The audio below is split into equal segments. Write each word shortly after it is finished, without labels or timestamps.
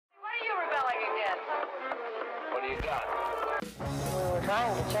What do you got? We're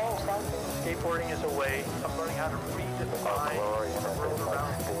trying to change something. Skateboarding is a way of learning how to redefine the world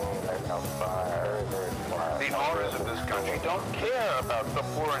around you. There's no fire, there's fire. The owners of this country don't care about the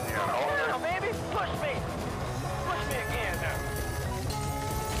poor and the Now, baby, push me! Push me again now.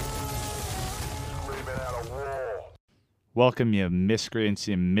 Screaming out a wall. Welcome, you miscreants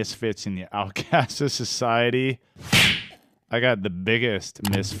and misfits in the outcasts of society. I got the biggest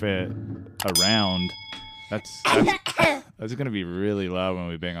misfit around. That's gonna be really loud when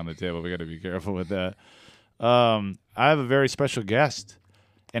we bang on the table. We got to be careful with that. I have a very special guest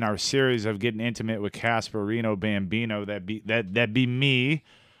in our series of getting intimate with Casperino Bambino. That be me.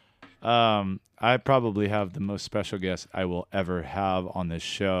 I probably have the most special guest I will ever have on this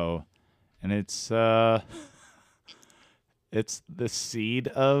show, and it's the seed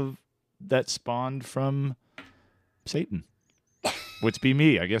of that spawned from Satan, which be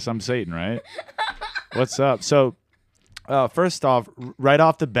me. I guess I'm Satan, right? What's up? So, first off, right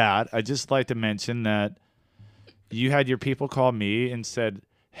off the bat, I'd just like to mention that you had your people call me and said,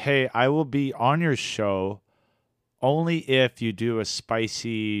 hey, I will be on your show only if you do a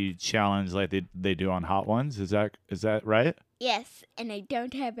spicy challenge like they do on Hot Ones. Is that right? Yes, and I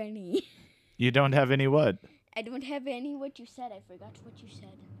don't have any. You don't have any what? I don't have any what you said. I forgot what you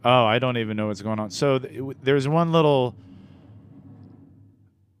said. Oh, I don't even know what's going on. So there's one little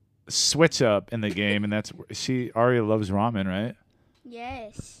switch up in the game, and that's Aria loves ramen, right?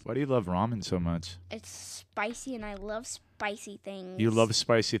 Yes. Why do you love ramen so much? It's spicy, and I love spicy things. You love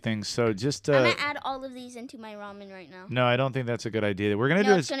spicy things, so just I'm gonna add all of these into my ramen right now. No, I don't think that's a good idea.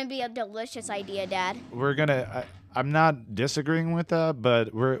 It's gonna be a delicious idea, Dad. I'm not disagreeing with that,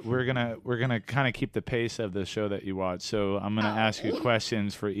 but we're gonna kind of keep the pace of the show that you watch. So I'm gonna ask you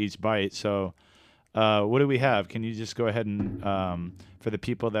questions for each bite. So, what do we have? Can you just go ahead and for the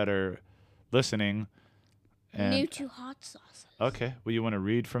people that are listening? New to hot sauces. Okay. Well, you want to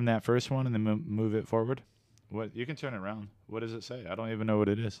read from that first one and then move it forward? What? You can turn it around. What does it say? I don't even know what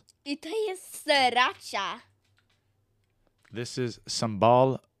it is. It is sriracha. This is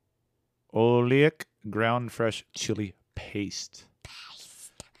sambal oleic ground fresh chili paste.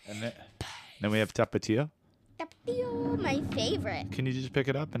 And then we have tapatio. Tapatio, my favorite. Can you just pick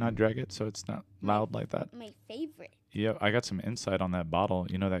it up and not drag it so it's not loud like that? My favorite. Yeah, I got some insight on that bottle.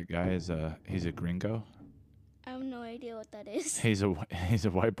 You know that guy he's a gringo. I have no idea what that is. He's a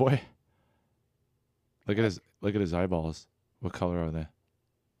white boy. Look at his eyeballs. What color are they?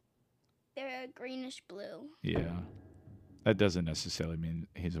 They're a greenish blue. Yeah. That doesn't necessarily mean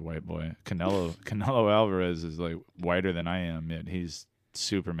he's a white boy. Canelo Alvarez is like whiter than I am, yet he's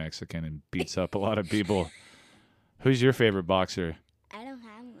super Mexican and beats up a lot of people. Who's your favorite boxer? I don't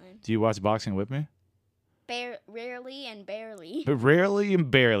have one. Do you watch boxing with me? Rarely and barely. Rarely and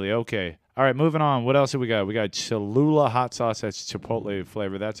barely. Okay. All right, moving on. What else do we got? We got Cholula hot sauce. That's Chipotle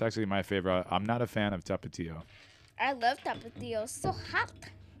flavor. That's actually my favorite. I'm not a fan of Tapatio. I love Tapatio. So hot.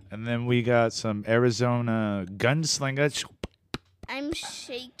 And then we got some Arizona Gunslinger. I'm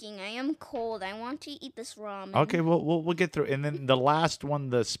shaking. I am cold. I want to eat this ramen. Okay, we'll get through. And then the last one,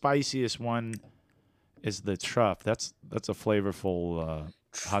 the spiciest one, is the truff. That's a flavorful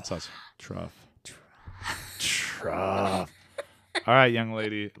hot sauce. Truff. All right, young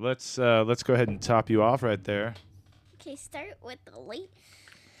lady. Let's go ahead and top you off right there. Okay, start with the late.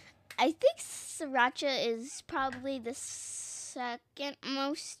 I think sriracha is probably the second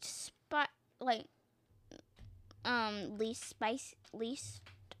most least.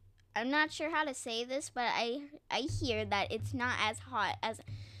 I'm not sure how to say this, but I hear that it's not as hot as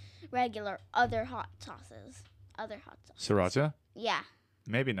regular other hot sauces. Sriracha? Yeah.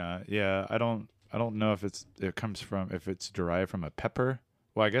 Maybe not. Yeah, I don't know if it's derived from a pepper.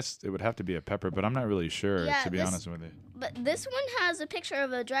 Well, I guess it would have to be a pepper, but I'm not really sure, to be honest with you. But this one has a picture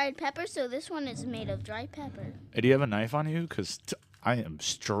of a dried pepper, so this one is made of dried pepper. Do you have a knife on you? Because I am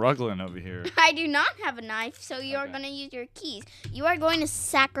struggling over here. I do not have a knife, so you are going to use your keys. You are going to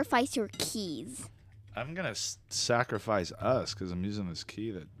sacrifice your keys. I'm going to sacrifice us because I'm using this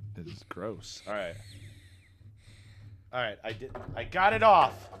key that is gross. All right. I got it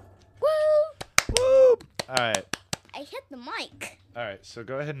off. Woo! Woo! All right. I hit the mic. All right, so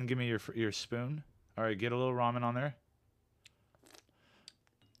go ahead and give me your spoon. All right, get a little ramen on there.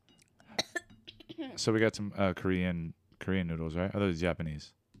 So we got some Korean noodles, right? Are those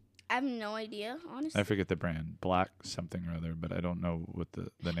Japanese? I have no idea, honestly. I forget the brand. Black something or other, but I don't know what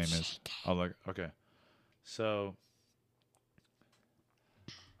the name is. Oh, look. Okay. So.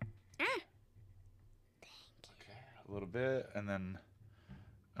 Okay, a little bit, and then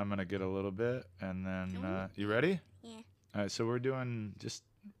I'm going to get a little bit, and then you ready? Yeah. All right, so we're doing just,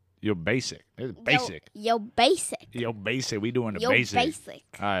 Yo, basic. It's basic. Yo, basic. Yo, basic. We doing the Yo, basic. basic.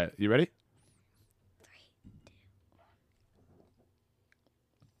 All right, you ready?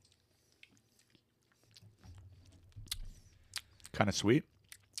 Kind of sweet.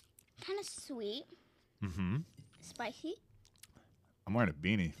 Kind of sweet. Mm-hmm. Spicy. I'm wearing a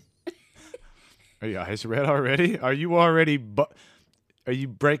beanie. Are your eyes red already? Are you already? Are you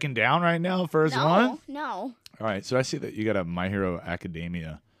breaking down right now? First one. No. All right. So I see that you got a My Hero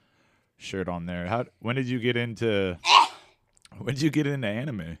Academia shirt on there. When did you get into? When did you get into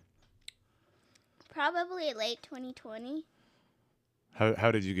anime? Probably late 2020.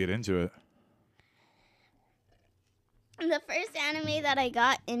 How did you get into it? The first anime that I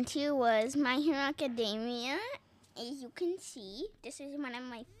got into was My Hero Academia. As you can see, this is one of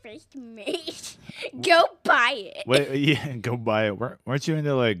my first merch. Go buy it. Wait, yeah, go buy it. Weren't you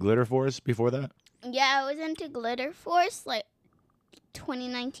into like Glitter Force before that? Yeah, I was into Glitter Force like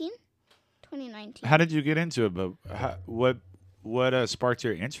 2019. How did you get into it? But what sparked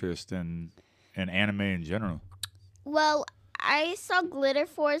your interest in anime in general? Well, I saw Glitter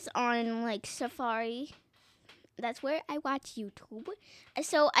Force on like Safari. That's where I watch YouTube.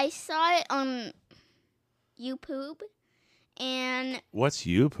 So I saw it on YouTube and What's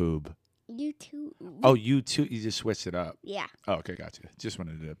YouTube? YouTube. Oh, YouTube. You just switched it up. Yeah. Oh, okay, gotcha. Just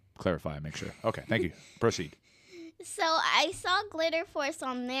wanted to clarify, make sure. Okay, thank you. Proceed. So I saw Glitter Force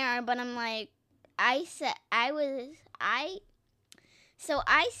on there, but I'm like, So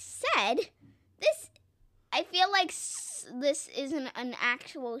I said, I feel like this isn't an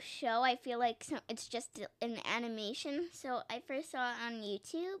actual show. I feel like it's just an animation. So I first saw it on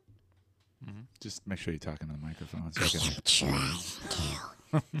YouTube. Mm-hmm. Just make sure you're talking to the microphone. So I can... Trying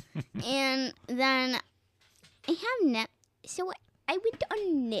to. And then I have So I went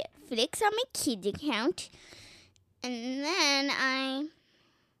on Netflix on my kids account, and then I.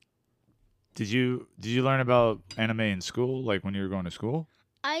 Did you learn about anime in school, like when you were going to school?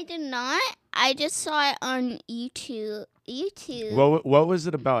 I did not. I just saw it on YouTube. What was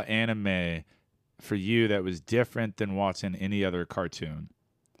it about anime for you that was different than watching any other cartoon?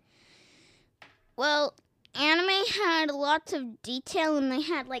 Well, anime had lots of detail, and they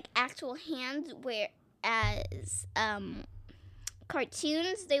had like actual hands, whereas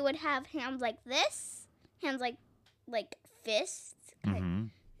cartoons, they would have hands like this, hands like fists, Mm-hmm.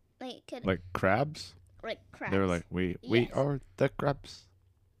 like crabs? like crabs. They were like, we Yes. are the crabs.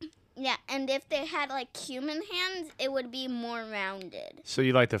 Yeah, and if they had like human hands, it would be more rounded. So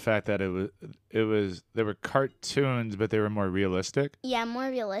you like the fact that they were cartoons, but they were more realistic? Yeah, more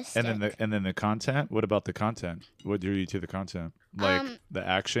realistic. And then the content? What about the content? What drew you to the content? Like the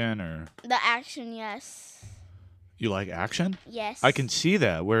action or the action, yes. you like action? Yes. I can see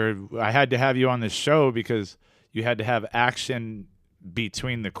that where I had to have you on this show because you had to have action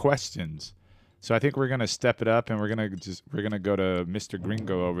between the questions. So I think we're gonna step it up and we're gonna go to Mr.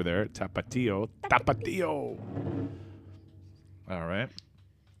 Gringo over there, Tapatio. All right.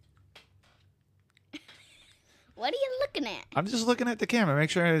 What are you looking at? I'm just looking at the camera,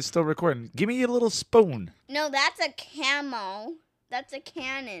 make sure it's still recording. Give me a little spoon. No, that's a camo. That's a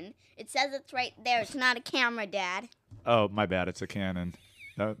Canon. It says it's right there. It's not a camera, Dad. Oh, my bad. It's a Canon.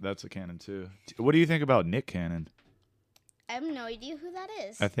 That's a Canon too. What do you think about Nick Cannon? I have no idea who that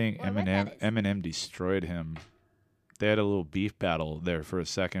is. I think or what that is. Eminem destroyed him. They had a little beef battle there for a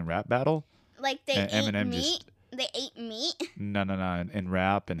second, rap battle. Like they and ate Eminem meat. They ate meat. No. In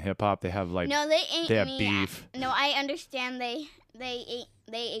rap and hip hop, they have like No, they ate they have meat. beef. No, I understand. They ate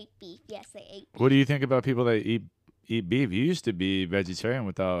beef. Yes, they ate beef. What do you think about people that eat beef? You used to be vegetarian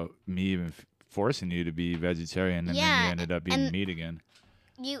without me even forcing you to be vegetarian, and then you ended up eating meat again.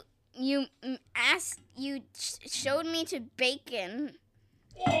 You showed me to bacon.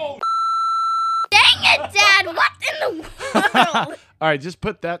 Whoa. Dang it, Dad! What in the world? All right, just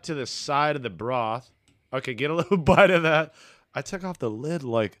put that to the side of the broth. Okay, get a little bite of that. I took off the lid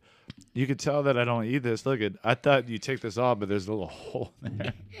like you could tell that I don't eat this. Look at, I thought you take this off, but there's a little hole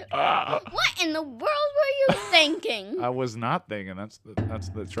there. What in the world were you thinking? I was not thinking. That's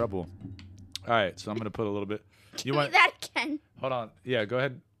the trouble. All right, so I'm gonna put a little bit. Give me that again. Hold on. Yeah, go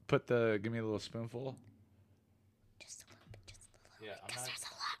ahead. Give me a little spoonful. Just a little bit. Yeah, Because there's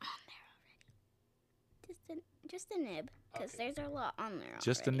a lot on there already. Just a nib. Because there's a lot on there already.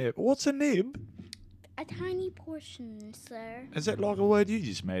 Just a nib. What's a nib? A tiny portion, sir. Is that like a word you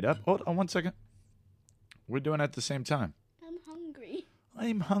just made up? Hold on 1 second. We're doing it at the same time. I'm hungry.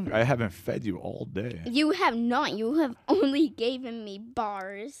 I'm hungry. I haven't fed you all day. You have not. You have only given me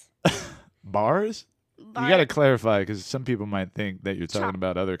bars. Bars? You got to clarify because some people might think that you're talking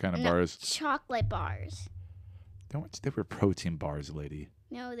about other kind of bars. Chocolate bars. They were protein bars, lady.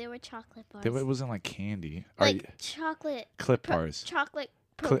 No, they were chocolate bars. It wasn't like candy. Are like you- chocolate Clip bars. chocolate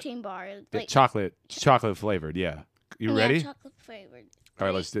protein bars. Yeah, Like chocolate flavored. Yeah. You yeah, ready? chocolate flavored. All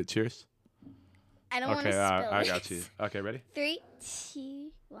right, let's do it. Cheers. I don't want to Okay, spill I it. got you. Okay, ready? 3,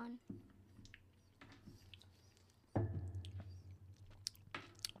 2, 1.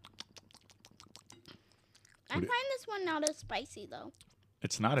 I find this one not as spicy though.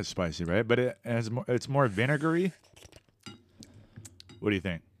 It's not as spicy, right? But it has more. It's more vinegary. What do you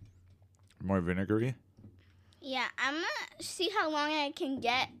think? More vinegary? Yeah, I'm gonna see how long I can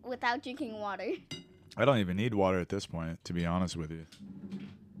get without drinking water. I don't even need water at this point, to be honest with you.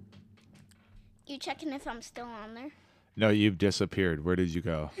 You checking if I'm still on there? No, you've disappeared. Where did you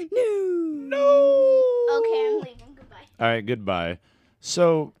go? No. Okay, I'm leaving. Goodbye. All right, goodbye.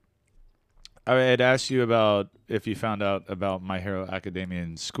 So, I had asked you about if you found out about My Hero Academia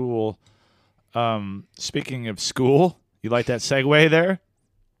in school. Speaking of school, you like that segue there?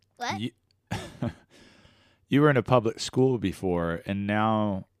 What? You were in a public school before, and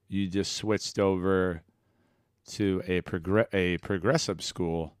now you just switched over to a progressive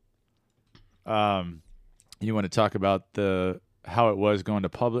school. You want to talk about how it was going to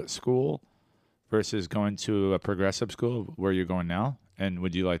public school versus going to a progressive school where you're going now? And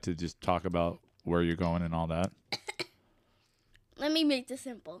would you like to just talk about where you're going and all that? Let me make this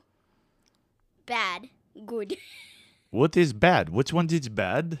simple. Bad. Good. What is bad? Which one is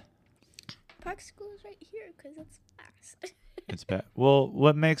bad? Park school is right here because it's fast. It's bad. Well,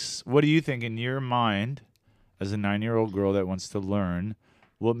 what do you think in your mind, as a 9-year-old girl that wants to learn,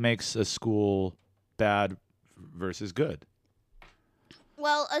 what makes a school bad versus good?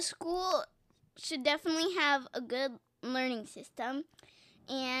 Well, a school should definitely have a good learning system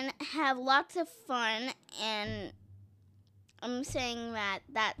and have lots of fun. And I'm saying that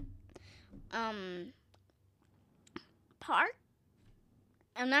park.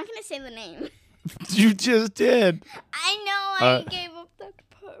 I'm not gonna say the name. You just did. I know I gave up that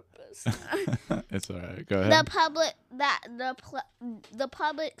purpose. It's all right. Go ahead. The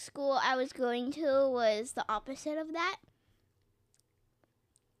public school I was going to was the opposite of that.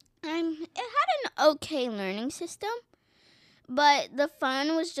 It had an okay learning system, but the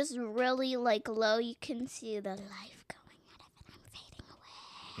fun was just really low. You can see the life going out of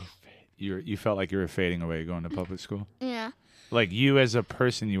it. I'm fading away. You felt like you were fading away going to public school? Yeah. Like you as a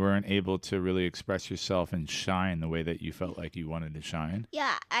person, you weren't able to really express yourself and shine the way that you felt like you wanted to shine?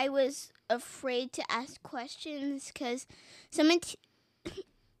 Yeah, I was afraid to ask questions because some of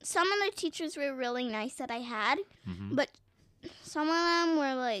the teachers were really nice that I had, but some of them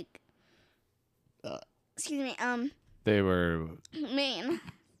were They were mean.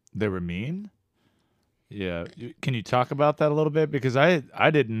 They were mean? Yeah. Can you talk about that a little bit? Because I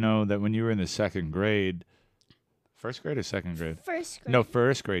didn't know that when you were in the second grade, first grade or second grade? First grade. No,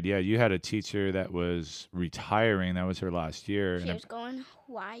 first grade. Yeah, you had a teacher that was retiring. That was her last year. She was going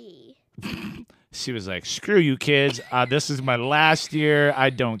Hawaii. She was like, screw you kids. This is my last year. I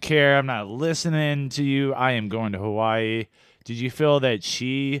don't care. I'm not listening to you. I am going to Hawaii. Did you feel that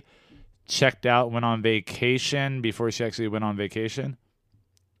she checked out, went on vacation before she actually went on vacation?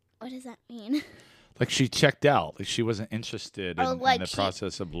 What does that mean? Like she checked out. Like she wasn't interested in the she-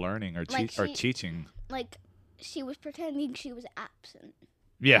 process of learning or teaching. Like she was pretending she was absent,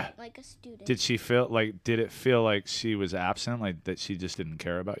 Yeah. like a student. Did it feel like she was absent? Like that she just didn't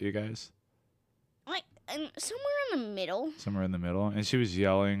care about you guys? Somewhere in the middle. Somewhere in the middle. And she was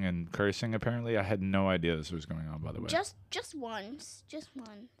yelling and cursing apparently. I had no idea this was going on, by the way. Just once. Just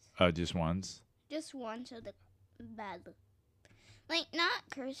once. Just once? Just once of the bad. Like not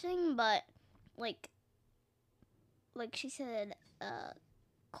cursing, but like she said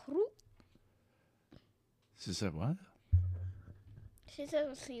 "crew." She said what? She said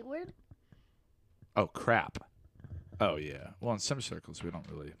a C word. Oh, crap. Oh, yeah. Well, in some circles,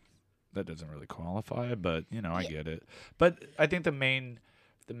 that doesn't really qualify, but, I get it. But I think the main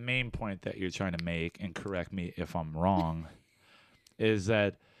point that you're trying to make, and correct me if I'm wrong, is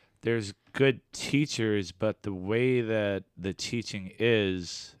that there's good teachers, but the way that the teaching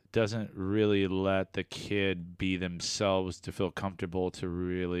doesn't really let the kid be themselves to feel comfortable to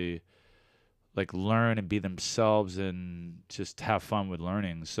really learn and be themselves and just have fun with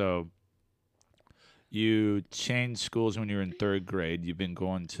learning. So you changed schools when you were in third grade. You've been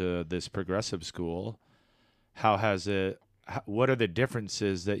going to this progressive school. How has it? What are the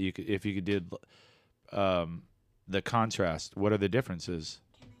differences that you could, if you did the contrast? What are the differences?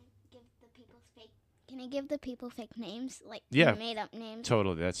 Can I give the people fake names? Yeah. Made up names?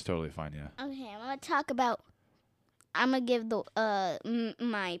 Totally. That's totally fine. Yeah. Okay, I'm gonna give the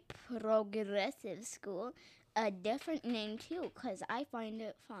my progressive school a different name too, cause I find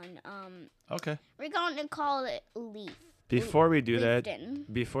it fun. Okay. We're going to call it Leaf. Before we do Leafton.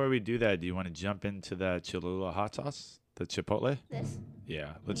 that, do you want to jump into that Cholula hot sauce, the Chipotle? This.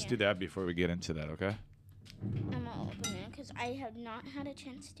 Yeah, let's Yeah. do that before we get into that, okay? I'm gonna open it because I have not had a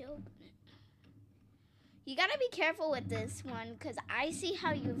chance to open it. You gotta be careful with this one because I see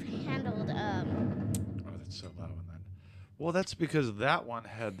how you've handled. Oh, that's so loud one then. Well, that's because that one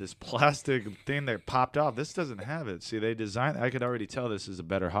had this plastic thing that popped off. This doesn't have it. See, they designed. I could already tell this is a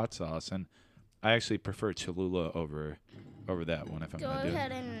better hot sauce, and I actually prefer Cholula over that one if I'm Go gonna do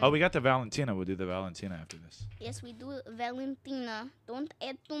ahead it. and. Oh, we got the Valentina. We'll do the Valentina after this. Yes, we do Valentina. Don't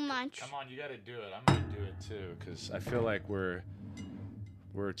add too much. Come on, you got to do it. I'm gonna do it too because I feel like we're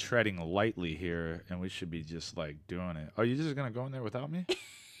treading lightly here, and we should be just like doing it. Are you just gonna go in there without me?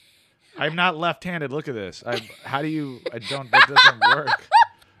 I'm not left-handed. Look at this. How do you? That doesn't work.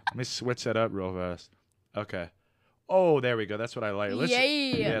 Let me switch that up real fast. Okay. Oh, there we go. That's what I like.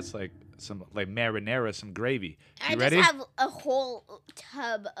 Yeah, it's like some like marinara, some gravy. I You just ready? have a whole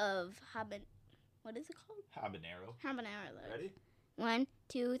tub of what is it called? Habanero. Habanero. Ready? 1,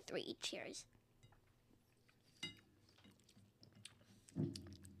 2, 3. Cheers.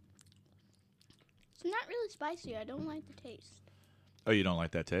 It's not really spicy. I don't like the taste. Oh, you don't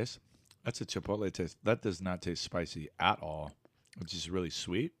like that taste? That's a Chipotle taste. That does not taste spicy at all. It's just really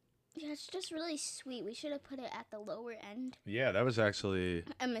sweet. Yeah, it's just really sweet. We should have put it at the lower end. Yeah, that was actually.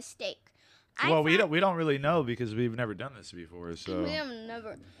 A mistake. Well, we don't really know because we've never done this before. So, We have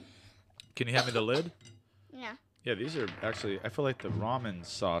never. can you hand me the lid? Yeah. Yeah, these are actually. I feel like the ramen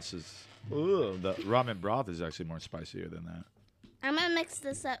sauce is. Ooh, the ramen broth is actually more spicier than that. I'm gonna mix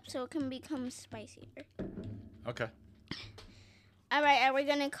this up so it can become spicier. Okay. All right, are we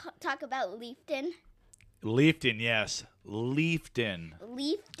gonna talk about Leafton? Leafton, yes, Leafton.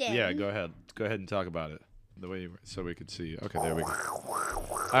 Leafton. Yeah, go ahead. Go ahead and talk about it. The way so we could see you. Okay, there we go.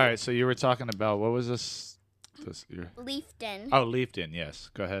 All right, so you were talking about what was this? Leafton. Oh, Leafton.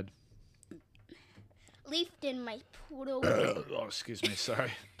 Yes, go ahead. Leafton, my Oh, excuse me.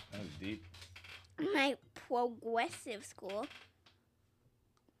 Sorry, that was deep. my progressive school.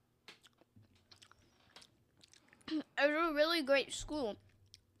 It's a really great school.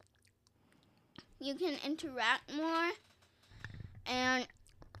 You can interact more, and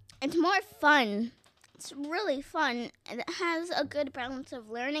it's more fun. It's really fun, and it has a good balance of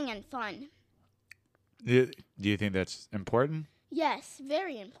learning and fun. Do you think that's important? Yes,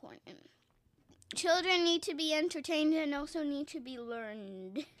 very important. Children need to be entertained and also need to be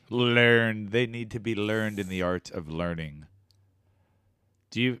learned. They need to be learned in the art of learning.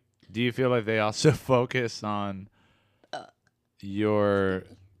 Do you feel like they also focus on your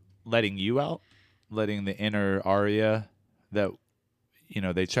letting you out, letting the inner Arya that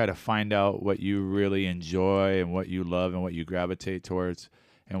they try to find out what you really enjoy and what you love and what you gravitate towards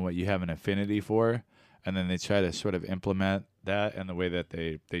and what you have an affinity for, and then they try to sort of implement that in the way that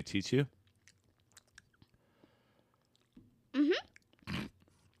they teach you?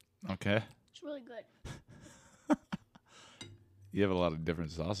 Okay. It's really good. You have a lot of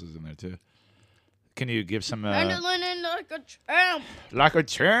different sauces in there too. Can you give some Handling it like a champ. like a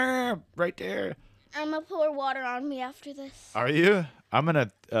champ right there? I'm gonna pour water on me after this. Are you? I'm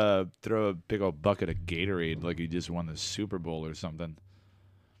gonna throw a big old bucket of Gatorade like you just won the Super Bowl or something.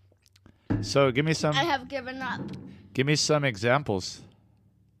 So give me some. I have given up. Give me some examples.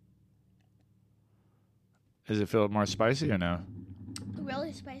 Does it feel more spicy or no?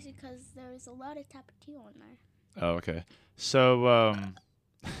 Really spicy because there's a lot of tapatio in there. Oh, okay. So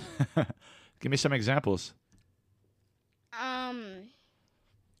give me some examples.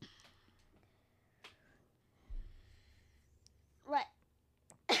 What?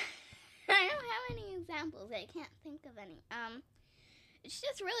 I don't have any examples. I can't think of any. It's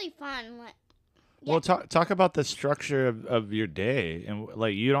just really fun. Yeah. Well, talk about the structure of your day and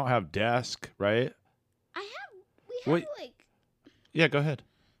like you don't have desk, right? We have Wait. Yeah, go ahead.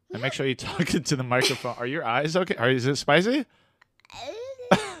 And make sure you talk into the microphone. Are your eyes okay? Is it spicy?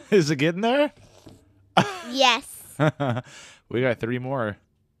 Is it getting there? Yes. We got 3 more.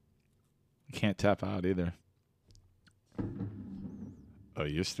 You can't tap out either. Oh,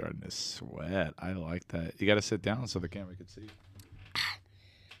 you're starting to sweat. I like that. You got to sit down so the camera can see.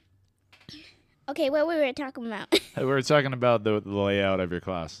 Okay, what we were talking about? Hey, we were talking about the layout of your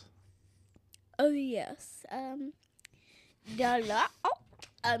class. Oh yes.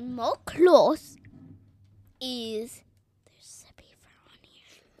 More close is there's a beaver on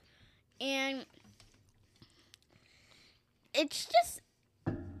here, and it's just.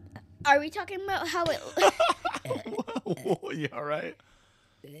 Are we talking about how it? You all right?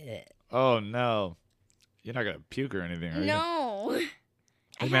 Oh no, You're not gonna puke or anything, are you? No.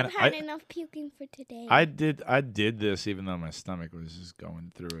 I Hey, man, have had enough puking for today. I did this even though my stomach was just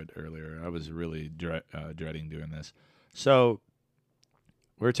going through it earlier. I was really dreading doing this. So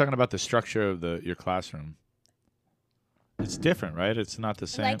we were talking about the structure of your classroom. It's different, right? It's not the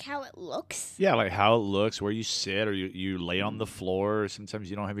same. Like how it looks. Yeah, like how it looks, where you sit, or you lay on the floor. Sometimes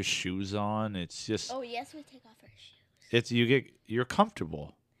you don't have your shoes on. It's just Oh yes, we take off our shoes. you're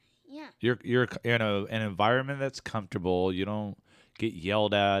comfortable. Yeah. You're in an environment that's comfortable. You don't get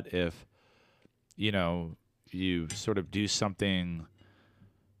yelled at if you sort of do something.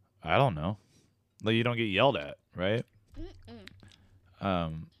 I don't know. Like you don't get yelled at, right?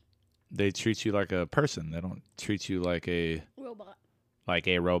 Mm-mm. They treat you like a person. They don't treat you like a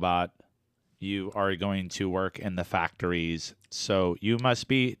robot. You are going to work in the factories, so you must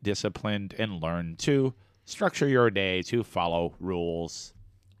be disciplined and learn to structure your day to follow rules.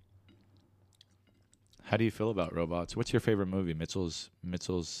 How do you feel about robots? What's your favorite movie? Mitchell's.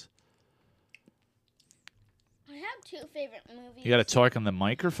 I have two favorite movies. You got to talk on the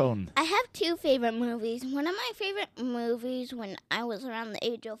microphone. I have two favorite movies. One of my favorite movies when I was around the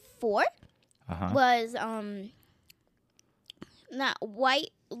age of 4 was that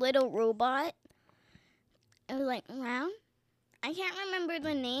white little robot. It was like round. I can't remember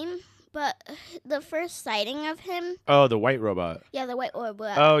the name, but the first sighting of him. Oh, the white robot. Yeah, the white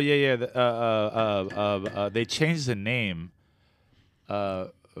robot. Oh yeah. They changed the name.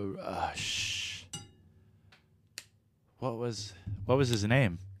 What was his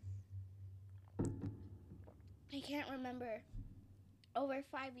name? I can't remember. Over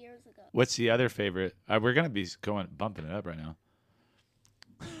 5 years ago. What's the other favorite? We're gonna be bumping it up right now.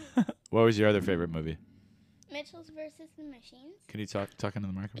 What was your other favorite movie? Mitchell's versus the Machines. Can you talk into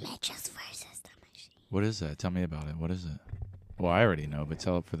the microphone? Mitchell's versus the Machines. What is that? Tell me about it. What is it? Well, I already know, but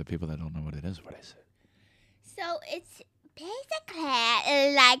tell it for the people that don't know what it is. What is it? So it's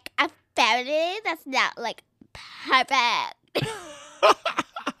basically like a family that's not like perfect.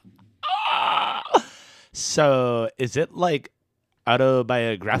 So is it like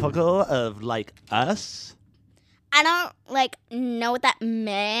autobiographical of like us? I don't like know what that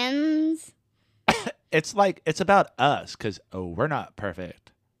means. It's like it's about us because we're not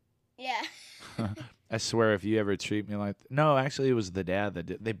perfect. Yeah. I swear, if you ever treat me like no, actually, it was the dad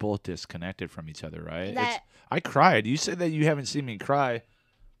that they both disconnected from each other, right? I cried. You said that you haven't seen me cry.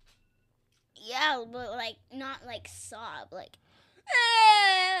 Yeah, but like not like sob, like.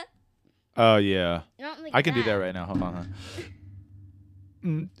 Oh yeah, Not like I can do that right now. Hold on.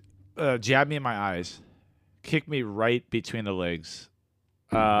 Jab me in my eyes, kick me right between the legs,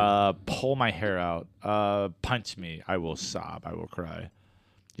 pull my hair out, punch me. I will sob. I will cry.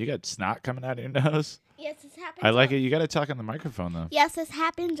 You got snot coming out of your nose? Yes, this happens. I like it. You got to talk on the microphone, though. Yes, this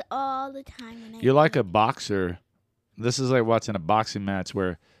happens all the time. When You're like a boxer. This is like watching a boxing match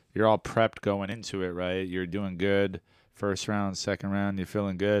where you're all prepped going into it, right? You're doing good. First round, second round, you're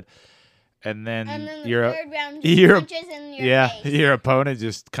feeling good. And then the your third round, your punches in your face. your opponent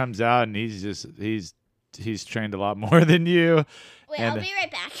just comes out and he's trained a lot more than you. Wait, and, I'll be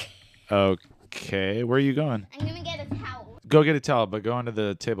right back. Okay, where are you going? I'm gonna get a towel. Go get a towel, but go under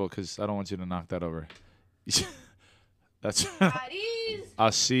the table because I don't want you to knock that over. That's.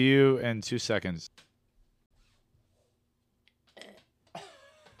 I'll see you in 2 seconds.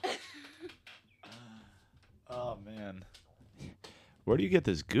 Oh man, where do you get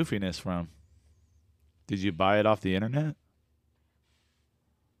this goofiness from? Did you buy it off the internet?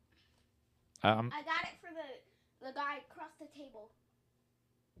 I got it for the guy across the table.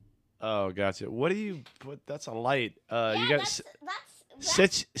 Oh, gotcha. What do you put? That's a light. Yeah, You got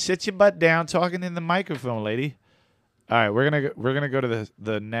that's sit your butt down, talking in the microphone, lady. All right, we're gonna go to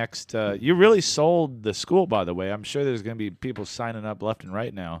the next. You really sold the school, by the way. I'm sure there's gonna be people signing up left and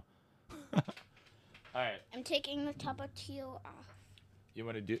right now. All right. I'm taking the tapatio off. You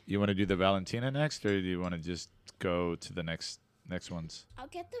want to do the Valentina next, or do you want to just go to the next ones? I'll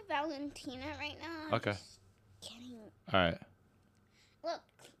get the Valentina right now. Okay. Kidding. All right. Look.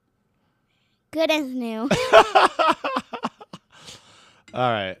 Good as new.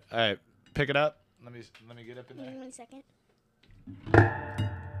 All right. Pick it up. Let me get up in there. 1 second.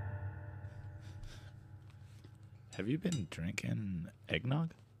 Have you been drinking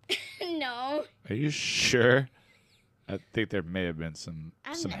eggnog? No. Are you sure? I think there may have been some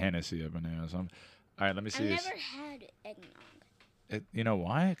I'm- Hennessy up in there or something. All right, let me see I've this. never had eggnog. You know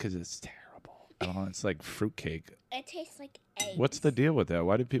why? Because it's terrible. It's like fruitcake. It tastes like eggs. What's the deal with that?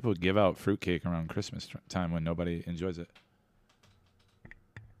 Why do people give out fruitcake around Christmas time when nobody enjoys it?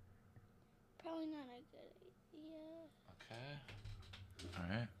 Probably not a good idea. Okay. All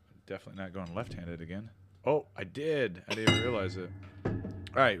right. Definitely not going left-handed again. Oh, I did. I didn't even realize it. All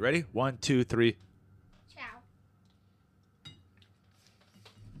right, ready? 1, 2, 3. Ciao.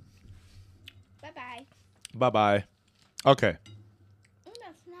 Bye-bye. Bye-bye. Okay. Oh,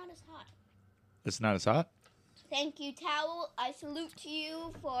 that's not as hot. It's not as hot? Thank you, towel. I salute to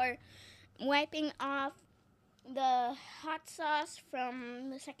you for wiping off the hot sauce from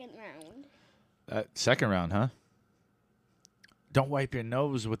the second round. Second round, huh? Don't wipe your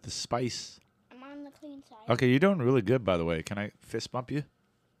nose with the spice. I'm on the clean side. Okay, you're doing really good, by the way. Can I fist bump you?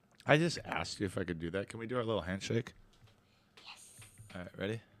 I just asked you if I could do that. Can we do our little handshake? Yes. All right,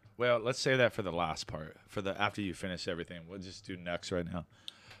 ready? Well, let's say that for the last part. After you finish everything. We'll just do next right now.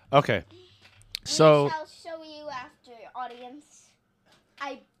 Okay. So... We shall show you after, audience.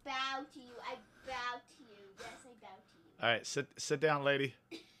 I bow to you. I bow to you. Yes, I bow to you. All right, sit down, lady.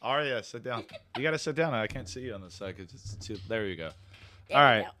 Aria, sit down. You got to sit down. I can't see you on the side. There you go. There All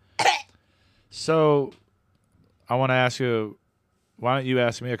we right. go. So I want to ask you, why don't you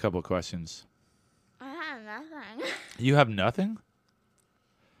ask me a couple questions? I have nothing. You have nothing?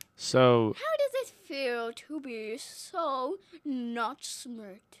 So How does it feel to be so not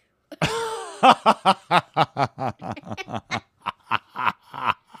smart?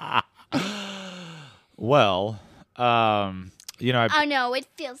 well, you know, Oh no, it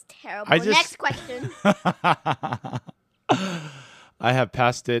feels terrible. I just- Next question. I have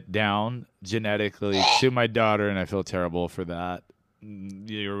passed it down genetically to my daughter, and I feel terrible for that.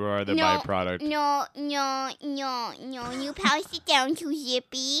 You are the byproduct. No. You passed it down to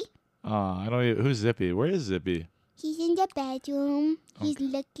Zippy. I don't even, who's Zippy? Where is Zippy? He's in the bedroom. He's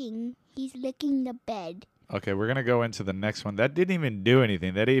licking the bed. Okay, we're gonna go into the next one. That didn't even do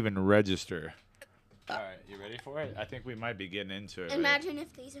anything. That didn't even register. All right, you ready for it? I think we might be getting into it. right? Imagine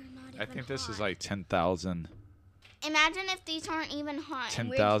if these are not even I think this is hot. like 10,000. Imagine if these aren't even hot. and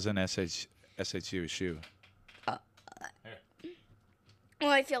we're 10,000 SHU shoe. Oh,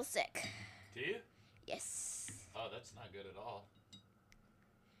 I feel sick. Do you? Yes. Oh, that's not good at all.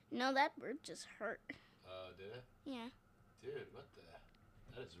 No, that bird just hurt. Oh, did it? Yeah. Dude, what the?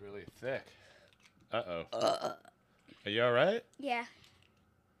 That is really thick. Uh-oh. Are you all right? Yeah.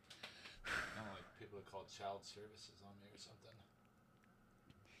 I don't like people that call child services on me or something.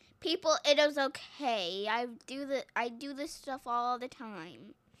 People, it is okay. I do this stuff all the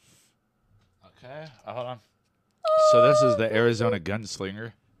time. Okay, hold on. So this is the Arizona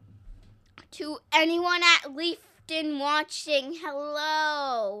Gunslinger. To anyone at Leafton watching,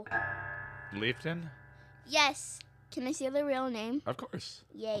 hello. Leafton? Yes. Can I say the real name? Of course.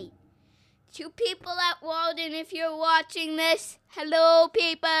 Yay. To people at Walden, if you're watching this, hello,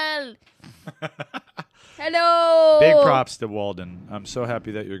 people. Hello. Big props to Walden. I'm so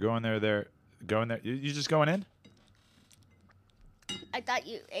happy that you're going there. Going there. You just going in? I thought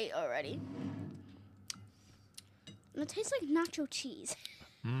you ate already. It tastes like nacho cheese.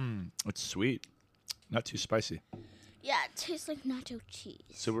 It's sweet. Not too spicy. Yeah, it tastes like nacho cheese.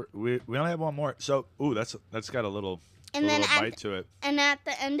 So we only have one more. So that's got a little bite to it. And at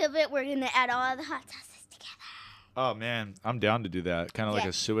the end of it, we're gonna add all the hot sauces together. Oh man, I'm down to do that. Kind of like Yeah.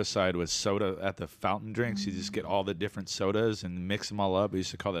 a suicide with soda at the fountain drinks. You just get all the different sodas and mix them all up. We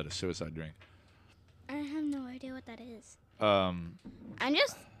used to call that a suicide drink. I have no idea what that is. Um, I'm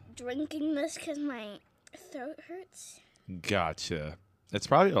just drinking this because my throat hurts. gotcha. It's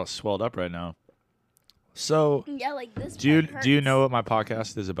probably all swelled up right now. So, Yeah, like this. do you part do you hurts. know what my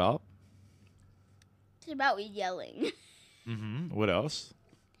podcast is about? It's about yelling. What else?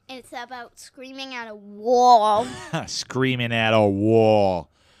 It's about screaming at a wall. Screaming at a wall.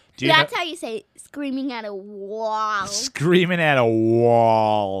 Do you That's know- how you say it, screaming at a wall. Screaming at a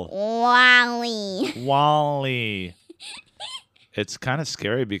wall. Wally. Wally. It's kind of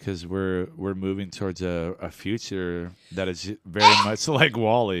scary because we're moving towards a future that is very much like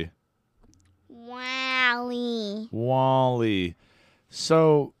Wally. Wally. Wally.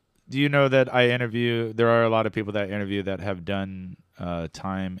 So, do you know that there are a lot of people that I interview that have done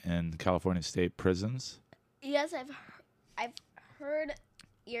time in California state prisons? Yes, I've heard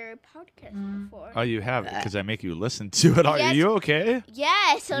your podcast before. Oh, you have? Because I make you listen to it. Are Yes. you okay?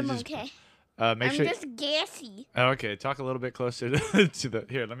 Yes, I'm just- okay. Make I'm sure. just gassy. Oh, okay, talk a little bit closer to the.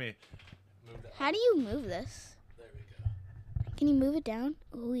 Here, let me. How do you move this? There we go. Can you move it down?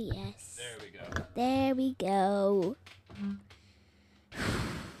 Oh, yes. There we go. There we go.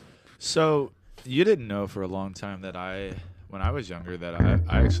 So you didn't know for a long time that when I was younger, that I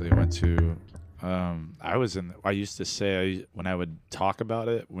actually went to. I used to say when I would talk about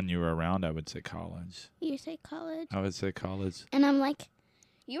it when you were around, I would say college. You say college? I would say college. And I'm like,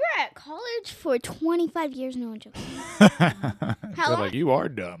 you were at college for 25 years. No, I'm joking. They're long? like, you are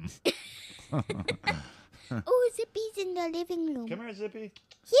dumb. Oh, Zippy's in the living room. Come here, Zippy.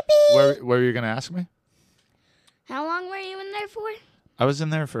 Zippy! What were you gonna ask me? How long were you in there for? I was in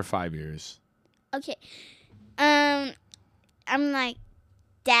there for 5 years. Okay. I'm like,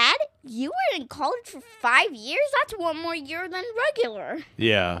 Dad, you were in college for 5 years? That's one more year than regular.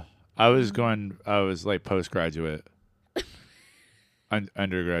 Yeah, I was like postgraduate,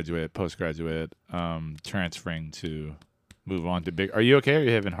 undergraduate, postgraduate, transferring to move on to big. Are you okay? Are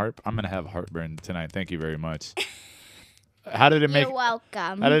you having I'm gonna have heartburn tonight. Thank you very much. How did it make? You're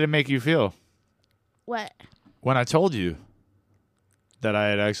welcome. How did it make you feel What? when I told you that I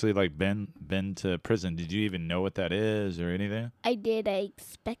had actually like been to prison? Did you even know what that is or anything? I did. I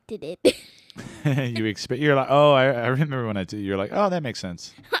expected it. You're like, oh, I remember when you're like, oh, that makes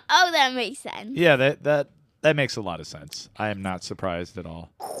sense. Oh, that makes sense. Yeah, that makes a lot of sense. I am not surprised at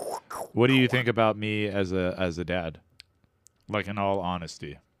all. What do you think about me as a dad? Like, in all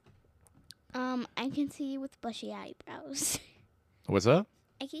honesty. I can see you with bushy eyebrows. What's up?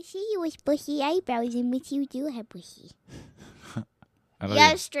 I can see you with bushy eyebrows, in which you do have bushy. I You don't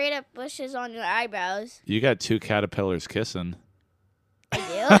got straight up bushes on your eyebrows. You got two caterpillars kissing.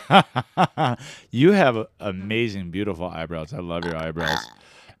 I do. You have amazing, beautiful eyebrows. I love your eyebrows.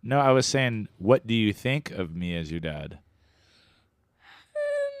 No, I was saying, what do you think of me as your dad?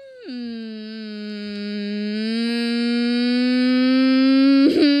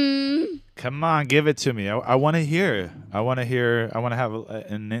 Come on, give it to me. I want to hear. I want to hear. I want to have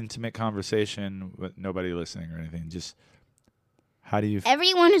an intimate conversation with nobody listening or anything. Just, how do you...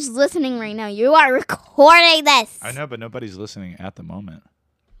 Everyone who's listening right now, you are recording this. I know, but nobody's listening at the moment.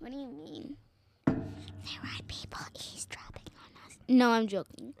 What do you mean? There are people eavesdropping on us. No, I'm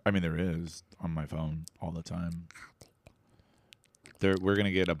joking. I mean, there is on my phone all the time. We're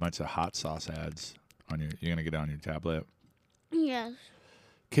gonna get a bunch of hot sauce ads on your. You're gonna get on your tablet. Yes.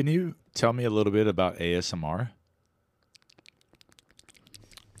 Can you tell me a little bit about ASMR?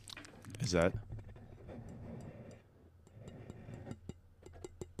 Is that?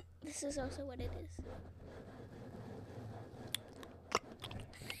 This is also what it is.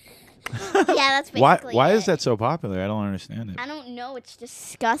 Yeah, that's basically Why it. is that so popular? I don't understand it. I don't know. It's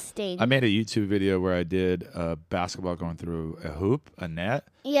disgusting. I made a YouTube video where I did basketball going through a net,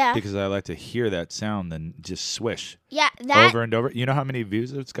 yeah. because I like to hear that sound and just swish Yeah, that. over and over. You know how many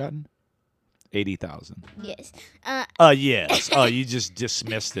views it's gotten? 80,000. Yes. Yes. Oh, you just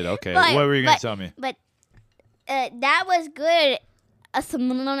dismissed it. Okay. But- What were you going but- to tell me? But that was good. A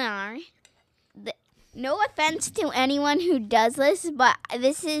seminar. No offense to anyone who does this, but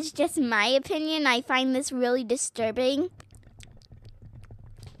this is just my opinion. I find this really disturbing.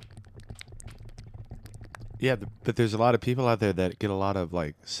 Yeah, but there's a lot of people out there that get a lot of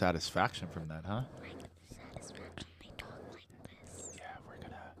like satisfaction from that, huh? Satisfaction. They talk like this. Yeah, we're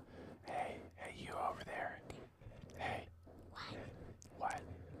gonna. Hey, you over there. Hey. What? What?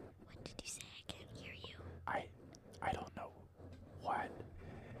 What did you say? I can't hear you. I don't know. What?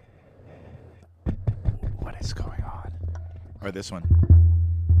 What is going on? Or this one.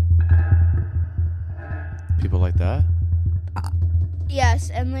 People like that? Yes,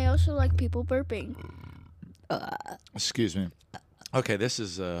 and they also like people burping. Excuse me. Okay, this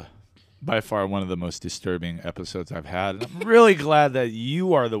is by far one of the most disturbing episodes I've had. And I'm really glad that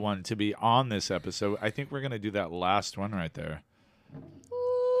you are the one to be on this episode. I think we're going to do that last one right there. It's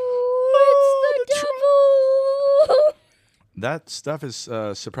the devil. That stuff is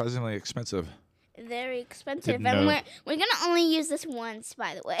surprisingly expensive. Very expensive, Didn't and know. we're gonna only use this once,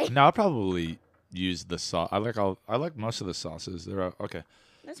 by the way. No, I'll probably use the sauce. I like most of the sauces. They're okay.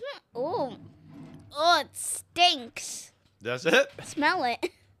 That's not. Oh, it stinks. That's it? Smell it.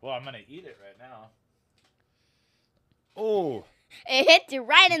 Well, I'm going to eat it right now. Oh. It hit you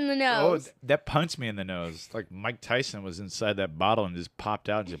right in the Oh, nose. that punched me in the nose. Like Mike Tyson was inside that bottle and just popped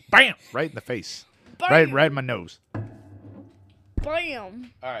out and just bam, right in the face. Bam. Right in my nose.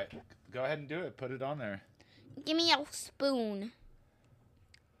 Bam. All right. Go ahead and do it. Put it on there. Give me a spoon.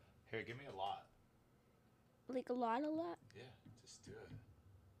 Here, give me a lot. Like a lot. Yeah, just do it.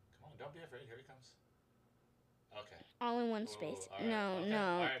 Come on, don't be afraid. Here he comes. Okay. All in one space. All right, No, okay.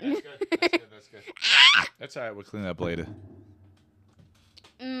 no. All right, that's good. That's good. That's all right. We'll clean that blade.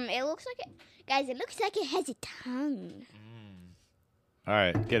 It looks like it. Guys, it looks like it has a tongue. All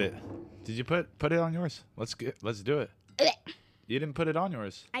right, get it. Did you put it on yours? Let's do it. You didn't put it on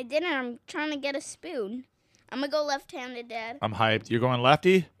yours. I didn't. I'm trying to get a spoon. I'm gonna go left-handed, Dad. I'm hyped. You're going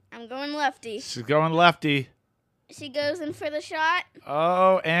lefty? I'm going lefty. She's going lefty. She goes in for the shot.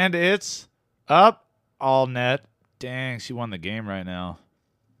 Oh, and it's up. All net. Dang, she won the game right now.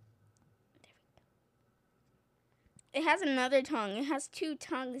 It has another tongue. It has two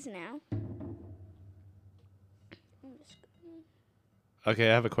tongues now. Okay,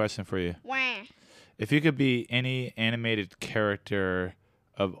 I have a question for you. Wah. If you could be any animated character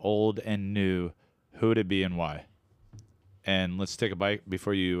of old and new, who would it be and why? And let's take a bite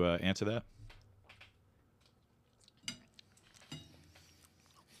before you answer that.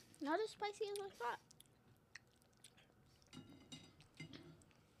 Not as spicy as I thought.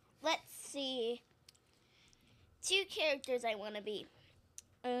 Let's see. 2 characters I want to be.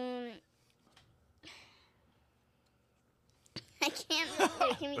 I can't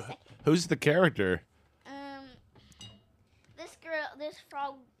remember. Give me a second. Who's the character? This girl, this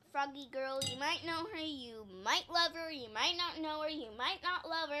froggy girl. You might know her. You might love her. You might not know her. You might not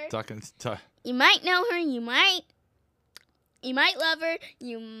love her. You might know her. You might love her.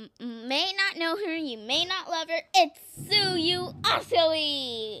 You may not know her. You may not love her. It's Suyu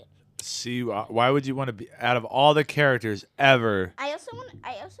Asui. See, why would you want to be out of all the characters ever? I also want to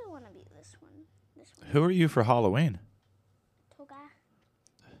be this one. Who are you for Halloween? Toga.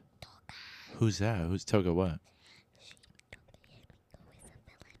 Who's that? Who's Toga? What?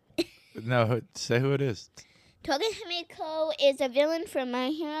 No, say who it is. Toga Himiko is a villain from My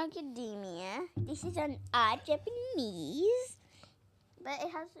Hero Academia. This is an odd Japanese, but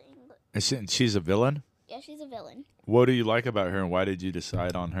it has English. She's a villain? Yeah, she's a villain. What do you like about her, and why did you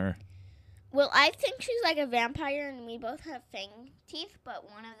decide on her? Well, I think she's like a vampire, and we both have fang teeth, but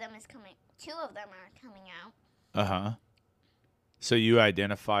one of them is coming. 2 of them are coming out. Uh-huh. So you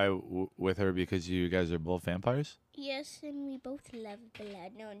identify with her because you guys are both vampires? Yes, and we both love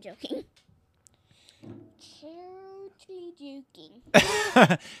blood. No, I'm joking. Totally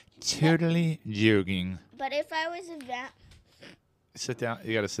joking. Totally joking. But if I was a Sit down.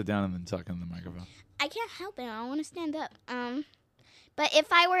 You got to sit down and then talk in the microphone. I can't help it. I want to stand up. But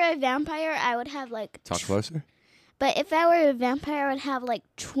if I were a vampire, I would have like... Talk closer. But if I were a vampire, I would have like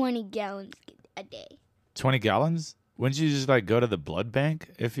 20 gallons a day. 20 gallons? Wouldn't you just like go to the blood bank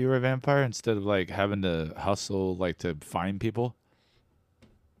if you were a vampire instead of like having to hustle like to find people?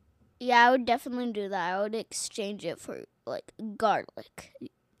 Yeah, I would definitely do that. I would exchange it for like garlic.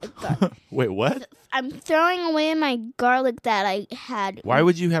 Wait, what? I'm throwing away my garlic that I had. Why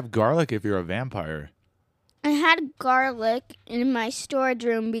would you have garlic if you're a vampire? I had garlic in my storage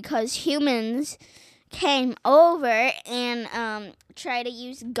room because humans came over and tried to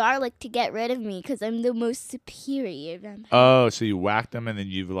use garlic to get rid of me because I'm the most superior vampire. Oh, so you whacked them and then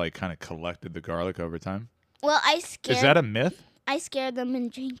you've like kind of collected the garlic over time? Well, Is that a myth? I scared them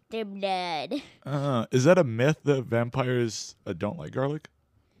and drank their blood. Is that a myth that vampires don't like garlic?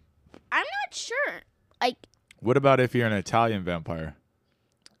 I'm not sure. Like, what about if you're an Italian vampire?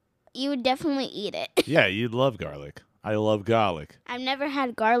 you would definitely eat it. Yeah, you'd love garlic. I love garlic. I've never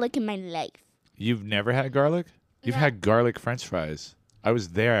had garlic in my life. You've never had garlic? You've No. had garlic French fries. I was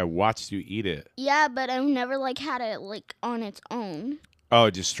there. I watched you eat it. Yeah, but I've never like had it like on its own. Oh,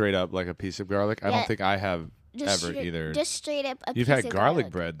 just straight up like a piece of garlic? I Yeah. don't think I have Just ever either. Just straight up a You've piece had of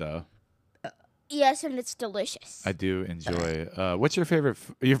garlic bread, though. Yes, and it's delicious. I do enjoy. What's your favorite?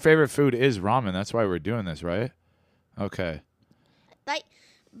 Your favorite food is ramen. That's why we're doing this, right? Okay.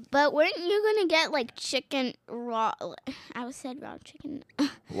 But weren't you gonna get like chicken raw? I said raw chicken.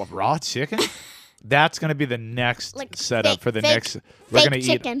 Raw chicken? That's gonna be the next Like setup fake- for the fake- next. We're fake gonna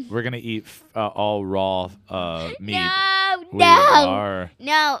chicken. eat. We're gonna eat all raw meat. No, We no, are.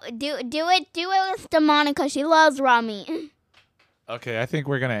 no. Do it with DeMonica. She loves raw meat. Okay, I think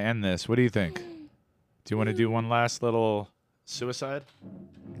we're gonna end this. What do you think? Do you want to do one last little suicide?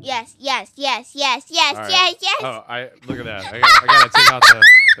 Yes. All right. Yes. Oh, look at that. I gotta take out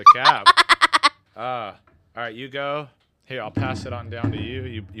the cap. All right, you go. Here, I'll pass it on down to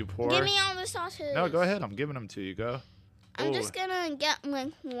you. You pour. Give me all the sauces. No, go ahead. I'm giving them to you. Go. I'm Ooh. just gonna get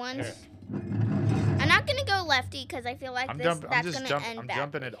like one. Here. I'm not gonna go lefty because I feel like I'm that's gonna end I'm bad.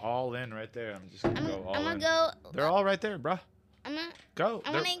 jumping it all in right there. I'm just gonna go all I'm gonna in. go. They're all right there, bruh. I'm gonna. Go.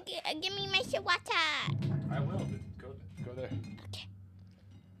 I They're- wanna give me my shiwata. I will. Go there. Okay.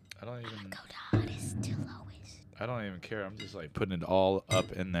 I don't even. Go the hottest to lowest. I don't even care. I'm just like putting it all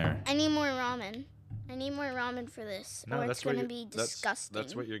up in there. I need more ramen. I need more ramen for this, or it's gonna be disgusting.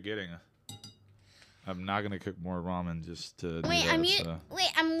 That's what you're getting. I'm not gonna cook more ramen just to. Wait, do that,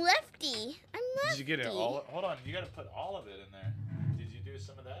 I'm lefty. I'm lefty. Did you get it all? Hold on. You gotta put all of it in there. Did you do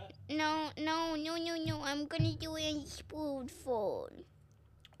some of that? No. I'm gonna do it in spoonful.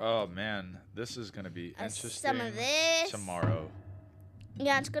 Oh man, this is gonna be interesting. Some of this. Tomorrow.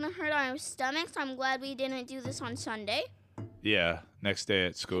 Yeah, it's gonna hurt our stomach, so I'm glad we didn't do this on Sunday. Yeah, next day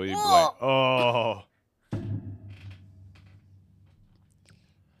at school you'd be Whoa. like, oh.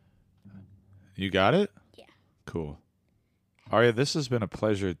 You got it? Yeah. Cool. Arya, this has been a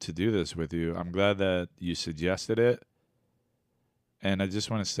pleasure to do this with you. I'm glad that you suggested it. And I just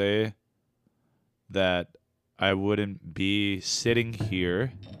want to say that I wouldn't be sitting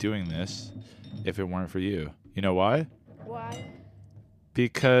here doing this if it weren't for you. You know why? Why?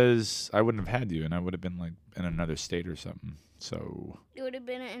 Because I wouldn't have had you, and I would have been like in another state or something. So, It would have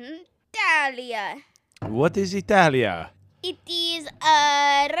been in Italia. what is Italia? It is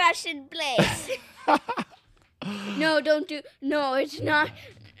a Russian place. No, don't do. No, it's not.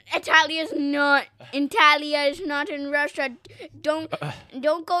 Italia is not in Russia. Don't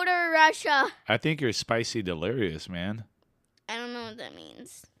go to Russia. I think you're spicy delirious, man. I don't know what that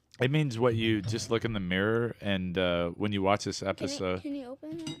means. It means what you just look in the mirror, and when you watch this episode. Can you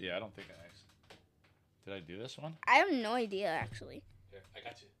open it? Yeah, I don't think I actually. Did I do this one? I have no idea, actually. Here, I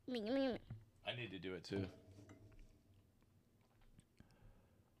got you. Me. I need to do it too.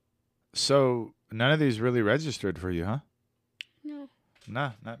 So none of these really registered for you, huh? No.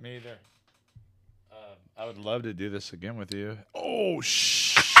 Nah, not me either. I would love to do this again with you. Oh,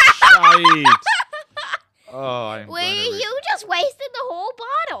 shite. Oh, I'm Wait, you just wasted the whole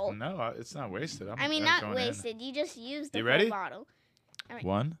bottle. No, it's not wasted. I mean, not wasted. You just used the You whole ready? bottle. All right.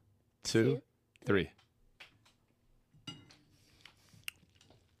 1, 2, 3.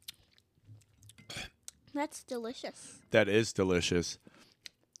 That's delicious. That is delicious.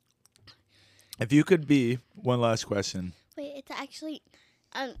 If you could be, one last question. Wait, it's actually,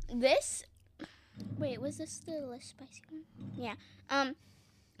 this. Wait, was this the spicy one? Yeah.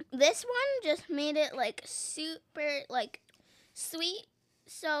 This one just made it like super like sweet,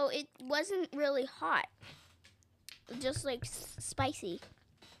 so it wasn't really hot. Just like spicy.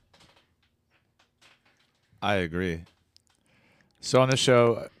 I agree. So on the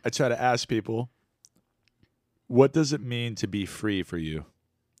show, I try to ask people, what does it mean to be free for you?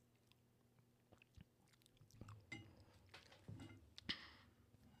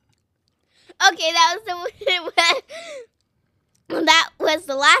 Okay, that was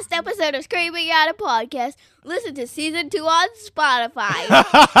the last episode of Screaming At a Podcast. Listen to season 2 on Spotify.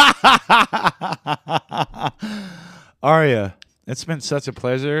 Aria, it's been such a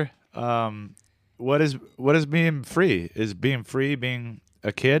pleasure. What is being free? Is being free being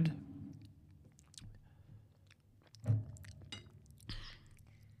a kid?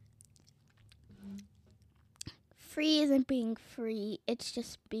 Free isn't being free, it's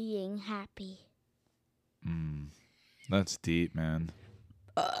just being happy. That's deep, man.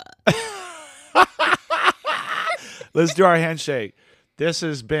 Let's do our handshake. This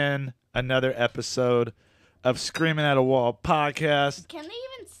has been another episode of Screaming at a Wall podcast. Can they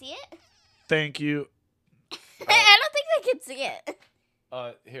even see it? Thank you. I don't think they can see it.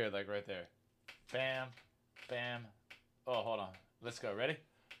 Here, like right there. Bam, bam. Oh, hold on. Let's go. Ready?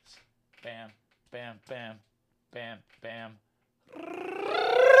 Bam, bam, bam, bam, bam.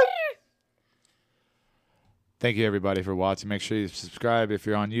 Thank you, everybody, for watching. Make sure you subscribe if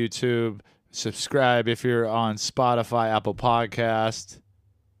you're on YouTube. Subscribe if you're on Spotify, Apple Podcast.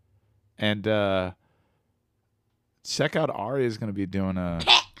 And check out Ari is going to be doing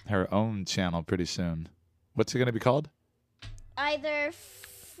her own channel pretty soon. What's it going to be called? Either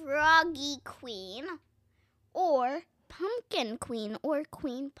Froggy Queen or Pumpkin Queen or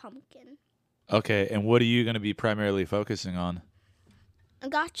Queen Pumpkin. Okay, and what are you going to be primarily focusing on?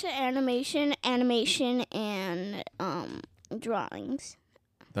 Gotcha animation, and drawings.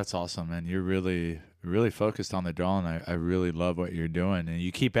 That's awesome, man. You're really, really focused on the drawing. I really love what you're doing. And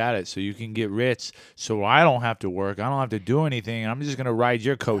you keep at it so you can get rich so I don't have to work. I don't have to do anything. I'm just going to ride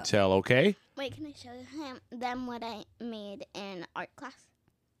your coattail, okay? Wait, can I show them what I made in art class?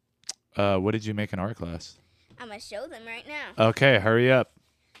 What did you make in art class? I'm going to show them right now. Okay, hurry up.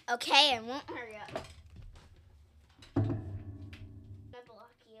 Okay, I won't hurry up. I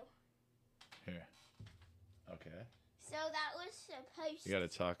block you. Here. Okay. So that was supposed You got to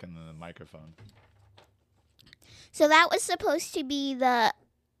talk in the microphone. So that was supposed to be the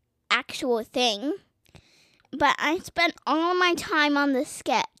actual thing. But I spent all my time on the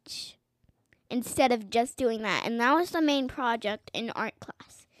sketch instead of just doing that. And that was the main project in art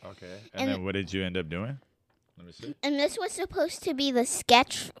class. Okay. And then what did you end up doing? Let me see. And this was supposed to be the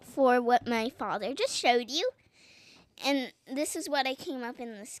sketch for what my father just showed you. And this is what I came up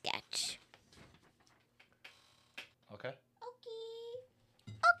in the sketch. Okay.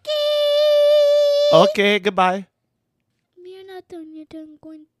 Okay. Okay, goodbye. We're not done yet. I'm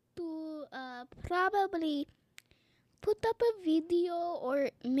going to probably put up a video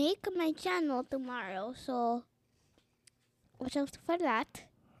or make my channel tomorrow. So watch out for that.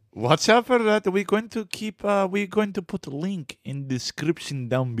 Watch out for that. We're going to put a link in description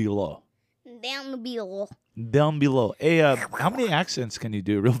down below. down below. Down below. Hey, how many accents can you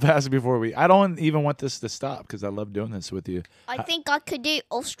do real fast before we? I don't even want this to stop because I love doing this with you. I think I could do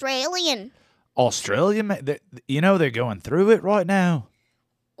Australian. Australia, they're going through it right now.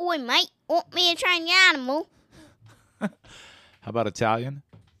 Oi, mate, want me to train your animal? How about Italian?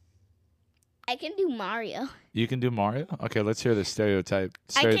 I can do Mario. You can do Mario? Okay, let's hear the stereotype.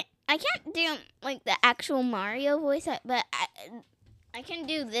 I can't do like the actual Mario voice, but I can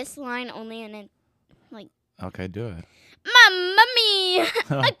do this line only in a like. Okay, do it. Mamma mia!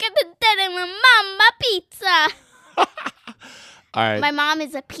 I can do Mamma pizza. All right. My mom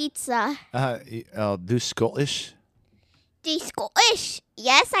is a pizza. I'll do Scottish. Do Scottish?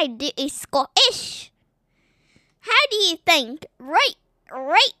 Yes, I do Scottish. How do you think? Right.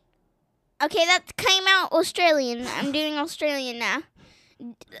 Okay, that came out Australian. I'm doing Australian now.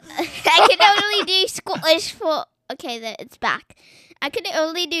 I can only do Scottish for. Okay, it's back. I can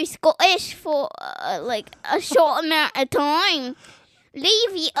only do Scottish for like a short amount of time.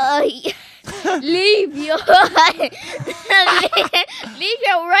 Leave your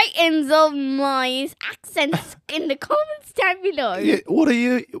ratings of my accents in the comments down below. Yeah, what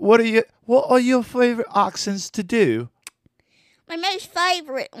are your favorite accents to do? My most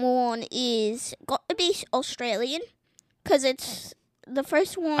favorite one is got to be Australian, because it's the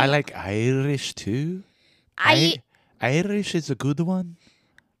first one. I like Irish too. Irish is a good one.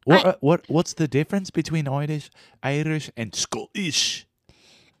 What's the difference between Irish and Scottish?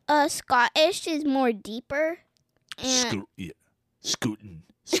 Scottish is more deeper. Scootin'.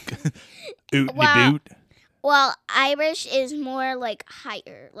 Well, Irish is more like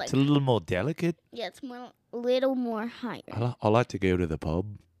higher. Like It's a little more delicate. yeah, it's a little more higher. I like to go to the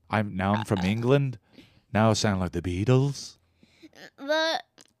pub. I'm from England. Now I sound like the Beatles.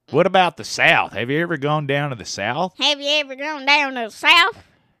 What about the South? Have you ever gone down to the South? Have you ever gone down to the South?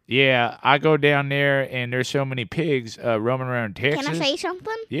 Yeah, I go down there and there's so many pigs roaming around Texas. Can I say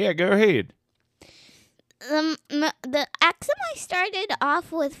something? Yeah, go ahead. The accent I started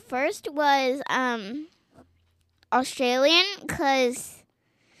off with first was Australian, because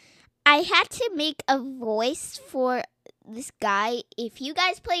I had to make a voice for this guy. If you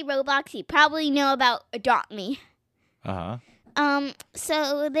guys play Roblox, you probably know about Adopt Me. Uh-huh.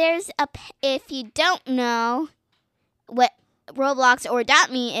 So there's if you don't know what Roblox or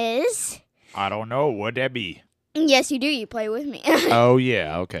Adopt Me is. I don't know. What'd that be? Yes, you do. You play with me. Oh,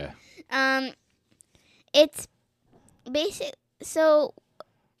 yeah. Okay. It's basic. So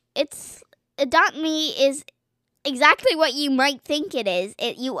it's Adopt Me is exactly what you might think it is.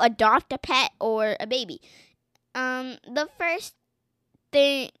 You adopt a pet or a baby. The first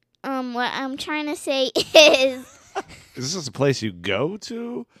thing, what I'm trying to say is. Is this a place you go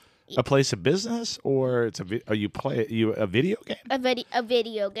to? A place of business, or it's a video game? A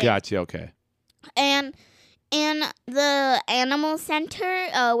video game. Gotcha. Okay. And in the animal center,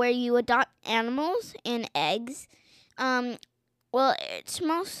 where you adopt animals and eggs, well, it's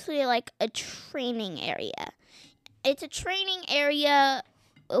mostly like a training area. It's a training area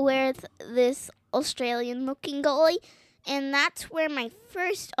with this Australian-looking guy, and that's where my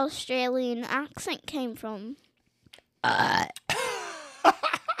first Australian accent came from.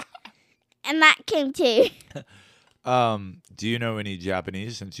 And that came too. Do you know any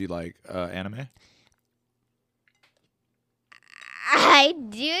Japanese since you like anime? I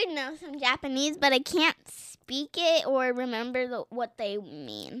do know some Japanese, but I can't speak it or remember what they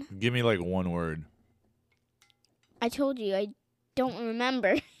mean. Give me like one word. I told you, I don't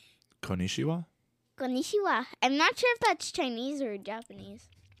remember. Konnichiwa? Konnichiwa. I'm not sure if that's Chinese or Japanese.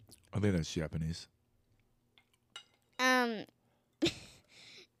 I think that's Japanese.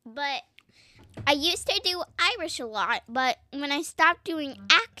 But I used to do Irish a lot, but when I stopped doing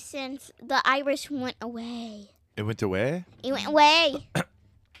accents, the Irish went away. It went away? It went away.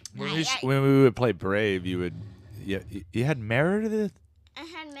 When we would play Brave, you had Meredith? I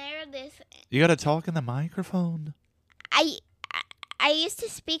had Meredith. You got to talk in the microphone. I used to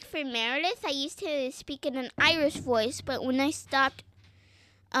speak for Meredith. I used to speak in an Irish voice, but when I stopped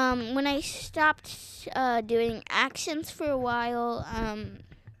doing accents for a while,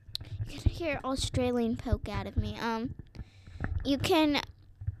 you can hear Australian poke out of me. You can.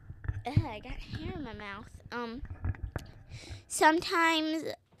 I got hair in my mouth. Sometimes,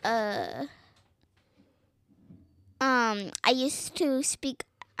 I used to speak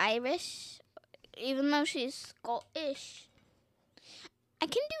Irish, even though she's Scottish. I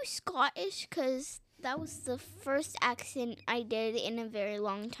can do Scottish because that was the first accent I did in a very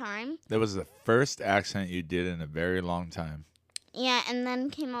long time. That was the first accent you did in a very long time. Yeah, and then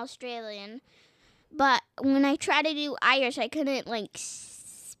came Australian. But when I tried to do Irish, I couldn't,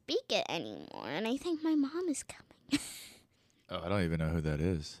 speak speak it anymore, and I think my mom is coming. Oh, I don't even know who that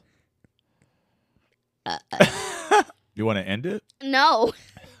is. You want to end it? No.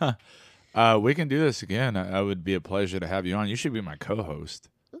 We can do this again. I would be a pleasure to have you on. You should be my co-host.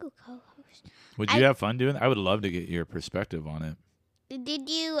 Ooh, co-host. Would you have fun doing that? I would love to get your perspective on it. Did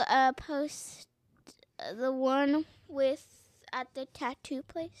you post the one with at the tattoo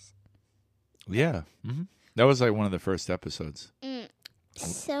place? Yeah. That was like one of the first episodes.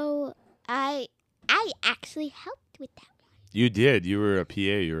 So I actually helped with that one. You did. You were a PA.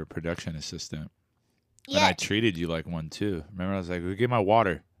 You were a production assistant. And I Yeah. treated you like one too. Remember, I was like, "Get my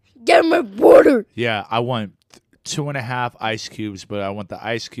water." Get my water. Yeah, I want 2.5 ice cubes, but I want the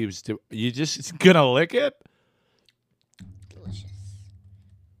ice cubes to. You just gonna lick it? Delicious.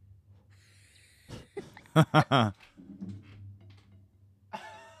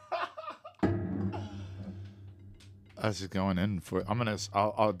 I was just going in for.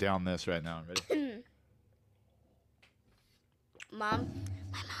 I'll down this right now. Ready? Mom,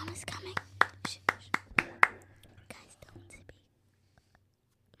 my mom is coming. Shh, shh. Guys, don't speak.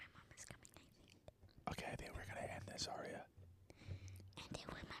 My mom is coming, I think. Okay, I think we're gonna end this, Aria. And then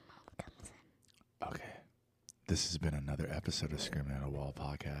when my mom comes in. Okay. This has been another episode of Screaming at a Wall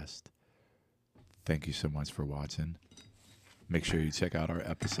podcast. Thank you so much for watching. Make sure you check out our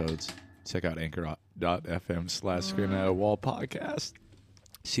episodes. Check out anchor.fm/Screaming at a Wall podcast.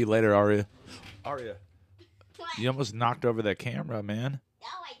 See you later, Aria. Aria, What? you almost knocked over that camera, man. No,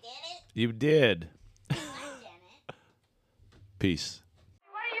 I didn't. You did. I didn't. Peace.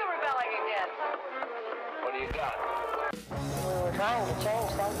 Why are you rebelling again? What do you got? We were trying to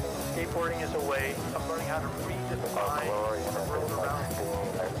change something. Skateboarding is a way of learning how to redefine the world around you.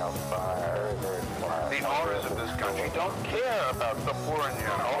 There's no fire, there's fire. The owners of this country don't care about the poor and the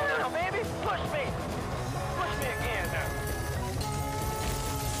Now, baby, push me.